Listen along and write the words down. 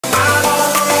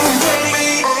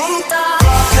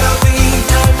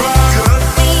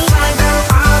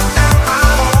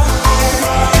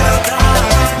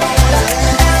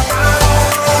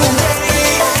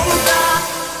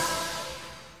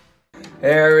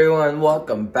everyone,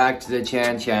 welcome back to the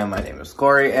channel. My name is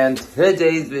Corey, and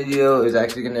today's video is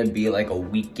actually gonna be like a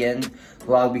weekend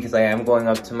vlog because I am going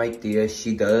up to my tia.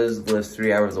 She does live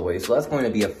 3 hours away, so that's going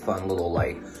to be a fun little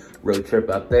like road trip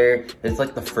up there. It's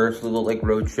like the first little like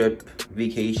road trip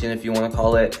vacation, if you want to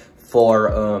call it,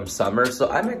 for summer.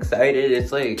 So I'm excited.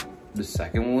 It's like the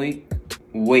second week.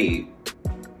 Wait,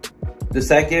 the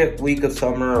second week of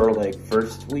summer or like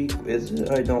first week, is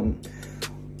it? I don't.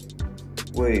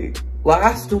 Wait,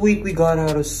 last week we got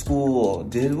out of school,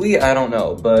 did we? I don't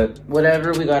know, but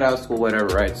whatever, we got out of school, whatever,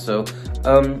 right? So,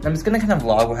 I'm just gonna kind of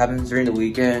vlog what happens during the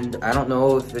weekend. I don't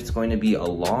know if it's going to be a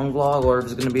long vlog or if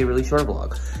it's gonna be a really short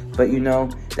vlog, but you know,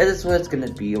 that is what it's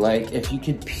gonna be like. If you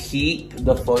could peep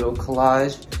the photo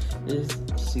collage,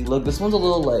 see, look, this one's a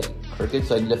little like crooked,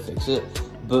 so I need to fix it,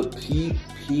 but peep,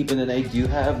 and then I do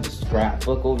have the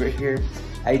scrapbook over here.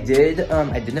 I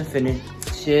didn't finish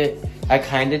it. I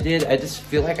kind of did. I just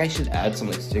feel like I should add some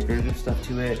like stickers or stuff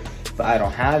to it, but I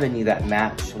don't have any that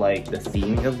match like the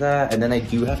theme of that. And then I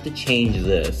do have to change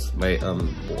this, my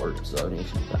board, so I need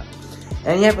to change that.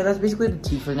 And yeah, but that's basically the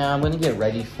tea for now. I'm gonna get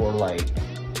ready for like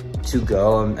to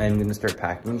go. I'm gonna start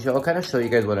packing. So I'll kind of show you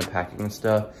guys what I'm packing and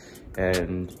stuff.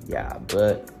 And yeah,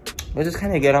 but let's just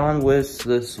kind of get on with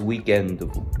this weekend, I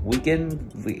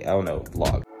don't know,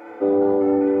 vlog.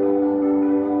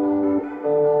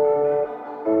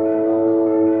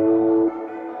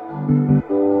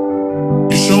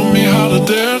 You showed me how to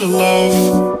dare to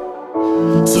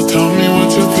love, so tell me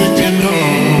what you're thinking of.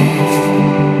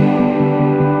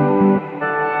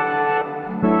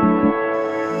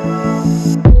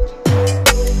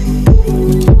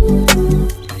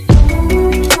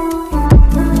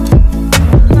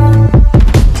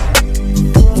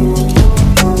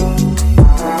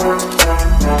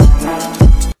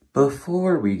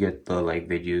 Before we get the like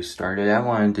video started, I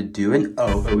wanted to do an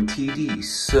OOTD.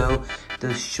 So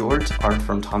the shorts are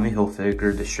from Tommy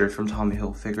Hilfiger, the shirt from Tommy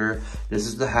Hilfiger. This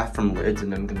is the hat from Lids,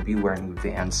 and I'm gonna be wearing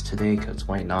Vans today because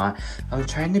why not? I'm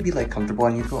trying to be like comfortable.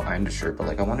 I need to go iron the shirt, but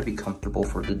like I want to be comfortable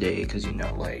for the day because you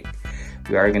know, like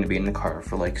we are gonna be in the car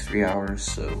for like 3 hours.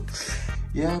 So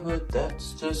yeah, but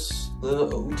that's just the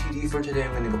OOTD for today.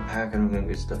 I'm gonna go pack and I'm gonna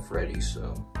get stuff ready.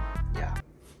 So yeah.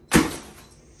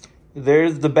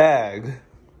 There's the bag.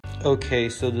 Okay,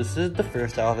 so this is the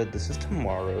first outfit. This is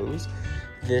tomorrow's.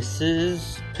 This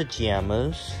is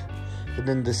pajamas. And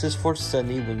then this is for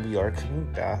Sunday when we are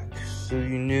coming back. So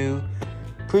you know,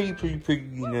 pretty,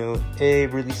 you know,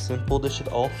 really simple. This should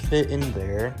all fit in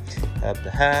there. I have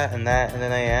the hat and that. And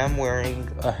then I am wearing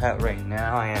a hat right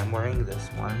now. I am wearing this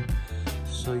one.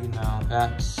 So you know,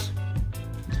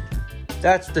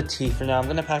 that's the tea for now. I'm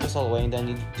gonna pack this all away and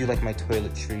then do like my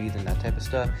toiletries and that type of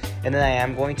stuff. And then I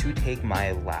am going to take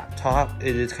my laptop.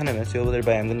 It is kind of messy over there,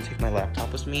 but I'm gonna take my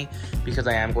laptop with me because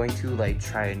I am going to like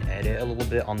try and edit a little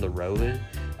bit on the road.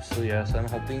 So yeah, so I'm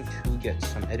hoping to get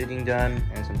some editing done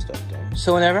and some stuff done.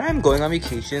 So whenever I'm going on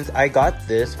vacations, I got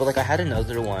this, but like I had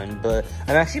another one, but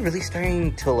I'm actually really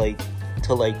starting to like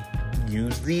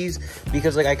use these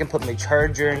because like I can put my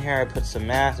charger in here, I put some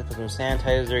masks, I put some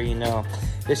sanitizer, you know,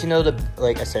 just, you know, the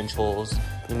like essentials,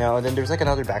 you know. And then there's like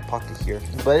another back pocket here,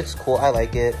 but it's cool. I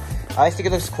like it. I think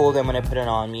it looks cool. Then when I put it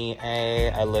on me,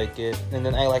 I like it. And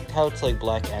then I liked how it's like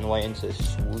black and white and says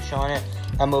swoosh on it.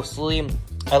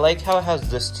 I liked how it has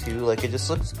this too. Like it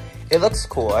looks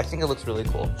cool. I think it looks really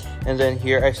cool. And then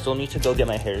here I still need to go get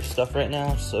my hair stuff right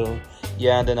now, so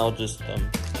yeah. And then I'll just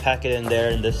pack it in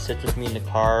there, and this sits with me in the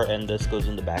car, and this goes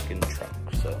in the back in the trunk.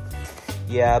 So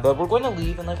yeah, but we're going to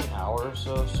leave in like an hour or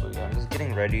so. So yeah, I'm just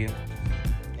getting ready,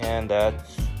 and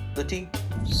that's the tea.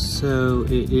 So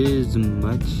it is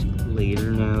much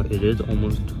later now. It is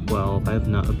almost 12. I have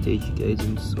not updated you guys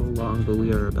in so long, but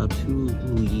we are about to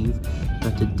leave.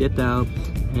 About to dip out,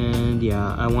 and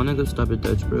yeah, I want to go stop at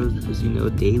Dutch Bros because, you know,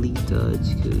 daily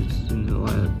Dutch, because, you know,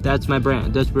 that's my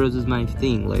brand. Dutch Bros is my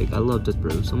thing. Like I love Dutch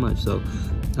Bros so much, so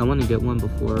I want to get one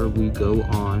before we go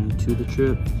on to the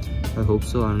trip. I hope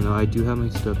so. I don't know. I do have my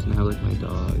stuff, and I have like my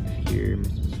dog here, my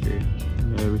sister,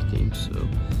 and everything. So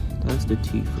that's the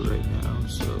tea for right now.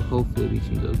 So hopefully we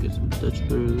can go get some Dutch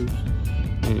Bros.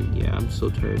 And yeah, I'm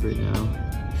so tired right now.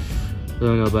 I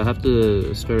don't know, but I have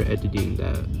to start editing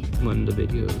that one of the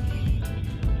videos.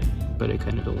 But I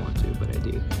kind of don't want to, but I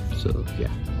do. So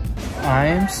yeah. I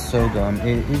am so dumb.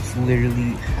 It is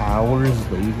literally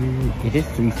hours later. It is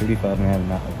 3:35 and I have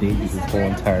not updated this whole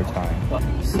entire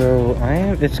time. So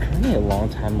it's currently a long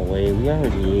time away. We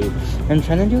already ate. I'm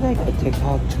trying to do like a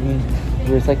TikTok trend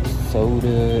where it's like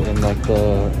soda and like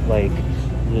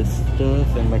this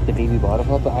stuff and like the baby bottle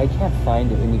pop, but I can't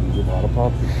find any baby bottle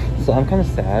pop. So I'm kind of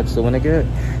sad. So when I get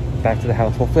back to the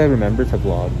house. Hopefully I remember to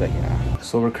vlog, but yeah.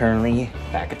 So we're currently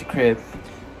back at the crib.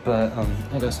 But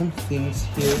I got some things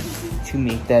here to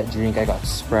make that drink. I got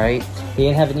Sprite. They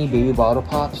didn't have any baby bottle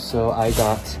pops, so I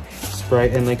got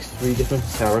Sprite and like 3 different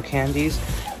sour candies.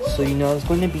 So you know it's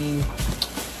gonna be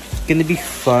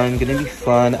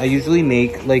fun. I usually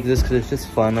make like this because it's just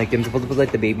fun. Like I'm supposed to put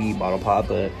like the baby bottle pop,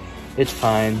 but it's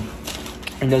fine.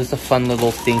 I know it's a fun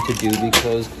little thing to do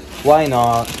because why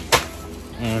not?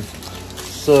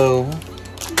 So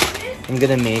I'm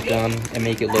gonna make them and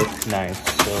make it look nice.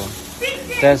 So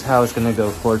that's how it's gonna go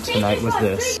for tonight with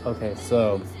this. Okay,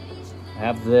 so I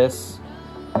have this,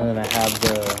 and then I have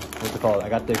the, what's it called? I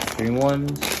got the extreme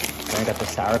ones, and I got the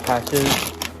Sour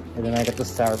Patches, and then I got the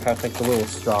Sour Patch, like the little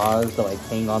straws that like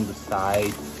hang on the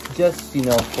side, just, you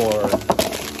know, for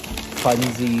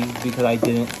funsies, because I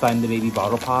didn't find the baby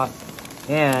bottle pop.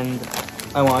 And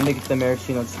I wanted to get the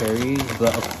maraschino cherries,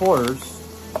 but of course,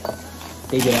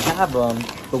 they didn't have them.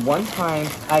 The one time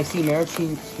I see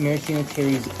maraschino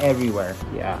cherries everywhere.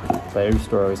 Yeah, but every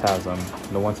store always has them.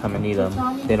 The one time I need them,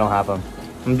 they don't have them.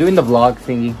 I'm doing the vlog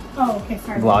thingy. Oh, okay,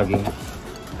 sorry. Vlogging.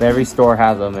 But every store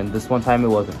has them, and this one time it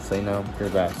wasn't. So you know,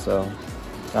 there's that. So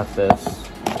got this.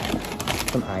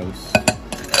 Some ice.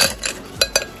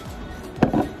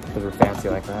 Because we're fancy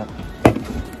like that.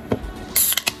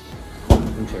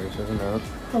 Some cherries for the milk.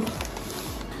 Okay.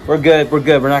 We're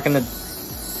good. We're not gonna.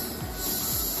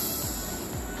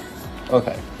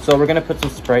 Okay, so we're gonna put some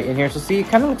Sprite in here. So see, it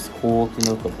kind of looks cool, you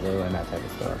know, with the blue and that type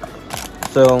of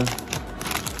stuff. So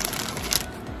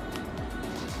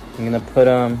I'm gonna put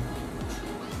them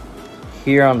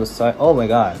here on the side. Oh my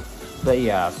god! But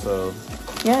yeah, so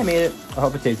yeah, I made it. I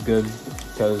hope it tastes good.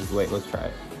 Cause wait, let's try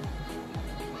it.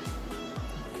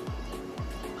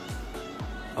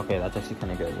 Okay, that's actually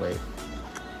kind of good. Wait,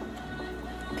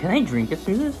 can I drink it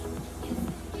through this?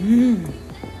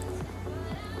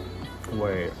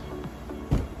 Wait.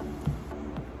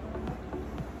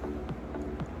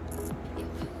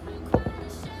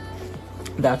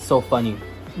 That's so funny.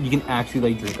 You can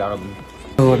actually like drink out of them.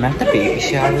 So I'm at the baby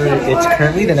shower. It's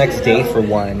currently the next day for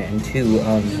 1, and 2, I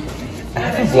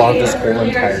haven't vlogged this whole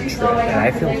entire trip and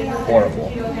I feel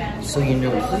horrible. So you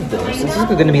know, this is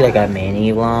gonna be like a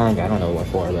mini vlog. I don't know what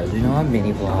for, but you know, a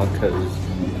mini vlog because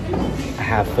I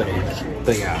have footage.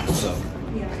 But yeah, so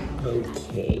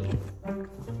okay.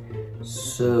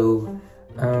 So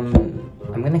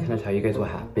I'm gonna kind of tell you guys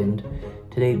what happened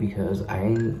today because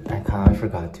I kind of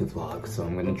forgot to vlog, so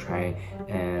I'm gonna try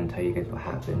and tell you guys what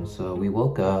happened. So we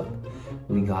woke up,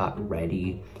 we got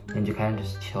ready, and just kind of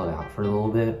just chilled out for a little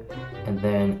bit, and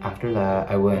then after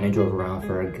that I went and drove around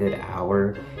for a good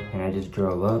hour, and I just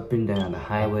drove up and down the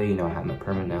highway. You know, I have my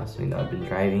permit now, so you know I've been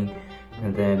driving.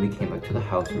 And then we came back to the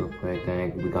house real quick,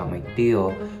 then we got my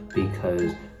deal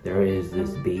because there is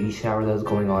this baby shower that was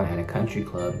going on at a country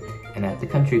club, and at the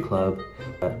country club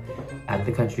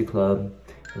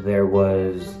there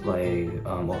was like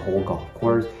a whole golf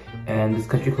course, and this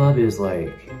country club is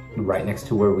like right next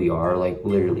to where we are, like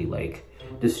literally like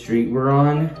the street we're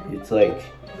on, it's like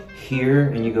here,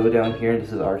 and you go down here, and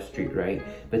this is our street, right?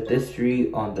 But this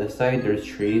street, on this side there's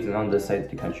trees, and on this side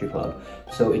is the country club,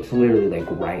 so it's literally like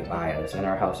right by us, and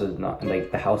our house is not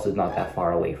like, the house is not that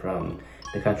far away from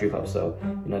the country club. So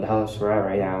you know, the house we're at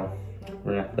right now,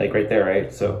 we're not, like right there,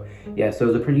 right? So yeah, so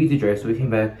it was a pretty easy drive. So we came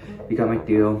back, we got my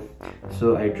deal,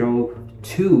 so I drove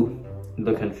to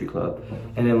the country club,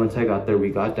 and then once I got there, we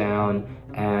got down,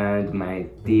 and my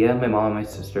mom and my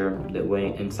sister that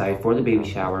went inside for the baby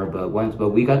shower, but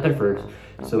we got there first.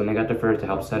 So when I got there first to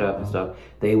help set up and stuff,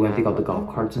 they went to got the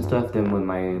golf carts and stuff. Then when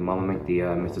my mom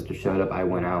and my sister showed up, I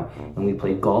went out and we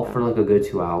played golf for like a good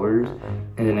 2 hours,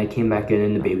 and then I came back in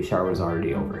and the baby shower was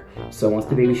already over. So once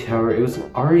the baby shower, it was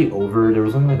already over, there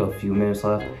was only like a few minutes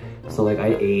left. So like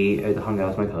I ate, I hung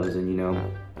out with my cousin, you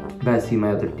know, got to see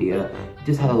my other tia.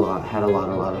 Just had a lot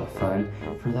of fun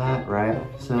for that, right?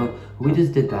 So we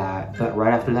just did that, but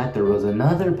right after that there was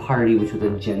another party, which was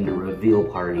a gender reveal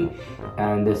party,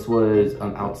 and this was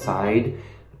outside,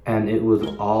 and it was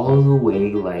all the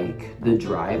way, like the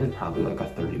drive is probably like a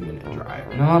 30-minute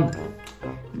drive, no,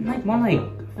 like more like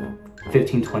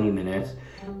 15-20 minutes,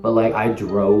 but like I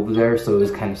drove there, so it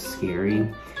was kind of scary.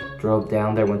 Drove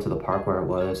down there, went to the park where it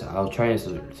was. I'll try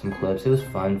some clips. It was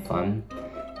fun.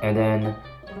 And then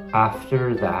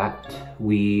after that,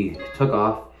 we took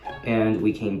off and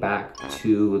we came back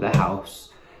to the house,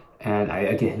 and I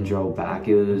again drove back.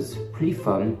 It was pretty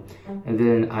fun. And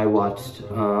then I watched,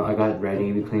 I got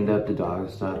ready, we cleaned up the dog and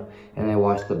stuff, and I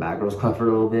watched the Bad Girls Club for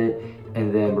a little bit,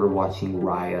 and then we're watching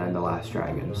Raya and the Last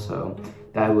Dragon. So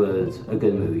that was a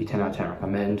good movie, 10 out of 10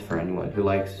 recommend for anyone who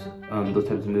likes those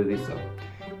types of movies. So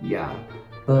yeah,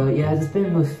 But yeah, it's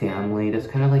been with family. That's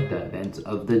kind of like the events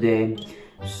of the day.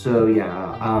 So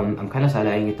yeah, I'm kind of sad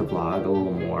I didn't get to vlog a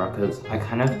little more because I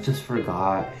kind of just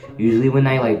forgot. Usually when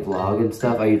I like vlog and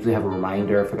stuff, I usually have a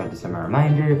reminder. I forgot to set my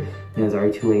reminder, and it's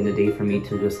already too late in the day for me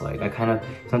to just like, I kind of,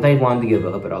 sometimes wanted to give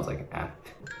up, but I was like, ah.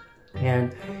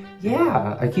 And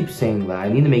yeah, I keep saying that. I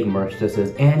need to make merch that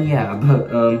says, and yeah,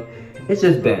 but it's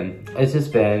just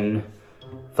been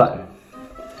fun.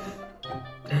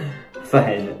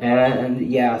 And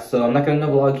yeah, so I'm not gonna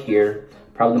vlog here.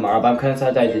 Probably tomorrow, but I'm kind of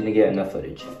sad that I didn't get enough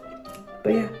footage.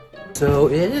 But yeah. So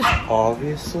it is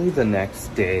obviously the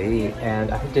next day,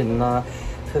 and I did not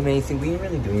film anything. We didn't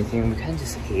really do anything. We kind of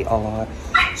just ate a lot.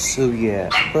 So yeah,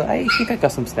 but I think I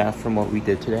got some snaps from what we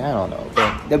did today. I don't know,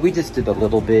 but we just did a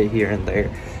little bit here and there.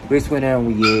 We just went out and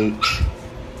we ate,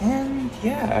 and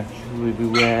yeah, we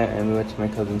went to my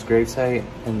cousin's gravesite,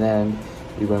 and then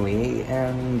we ate,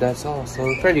 and that's all.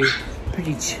 So pretty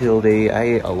chill day. I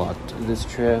ate a lot this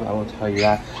trip, I will tell you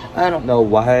that. I don't know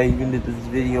why I even did this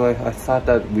video. I thought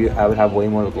that I would have way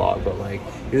more to vlog, but like,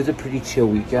 it was a pretty chill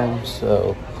weekend.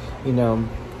 So, you know,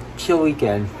 chill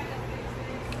weekend.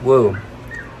 Whoa.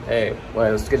 Hey,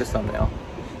 wait, let's get a thumbnail.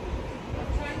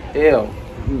 Ew.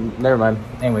 Never mind.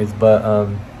 Anyways, but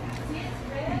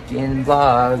weekend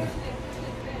vlog.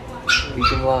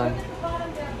 Weekend vlog.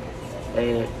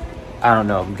 Hey, I don't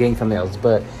know, I'm getting thumbnails,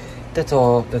 but that's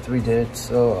all that we did.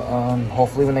 So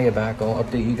hopefully when I get back, I'll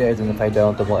update you guys, and if I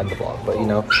don't, then we'll end the vlog. But you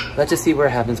know, let's just see where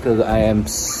it happens, because I am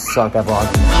suck at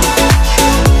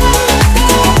vlogging.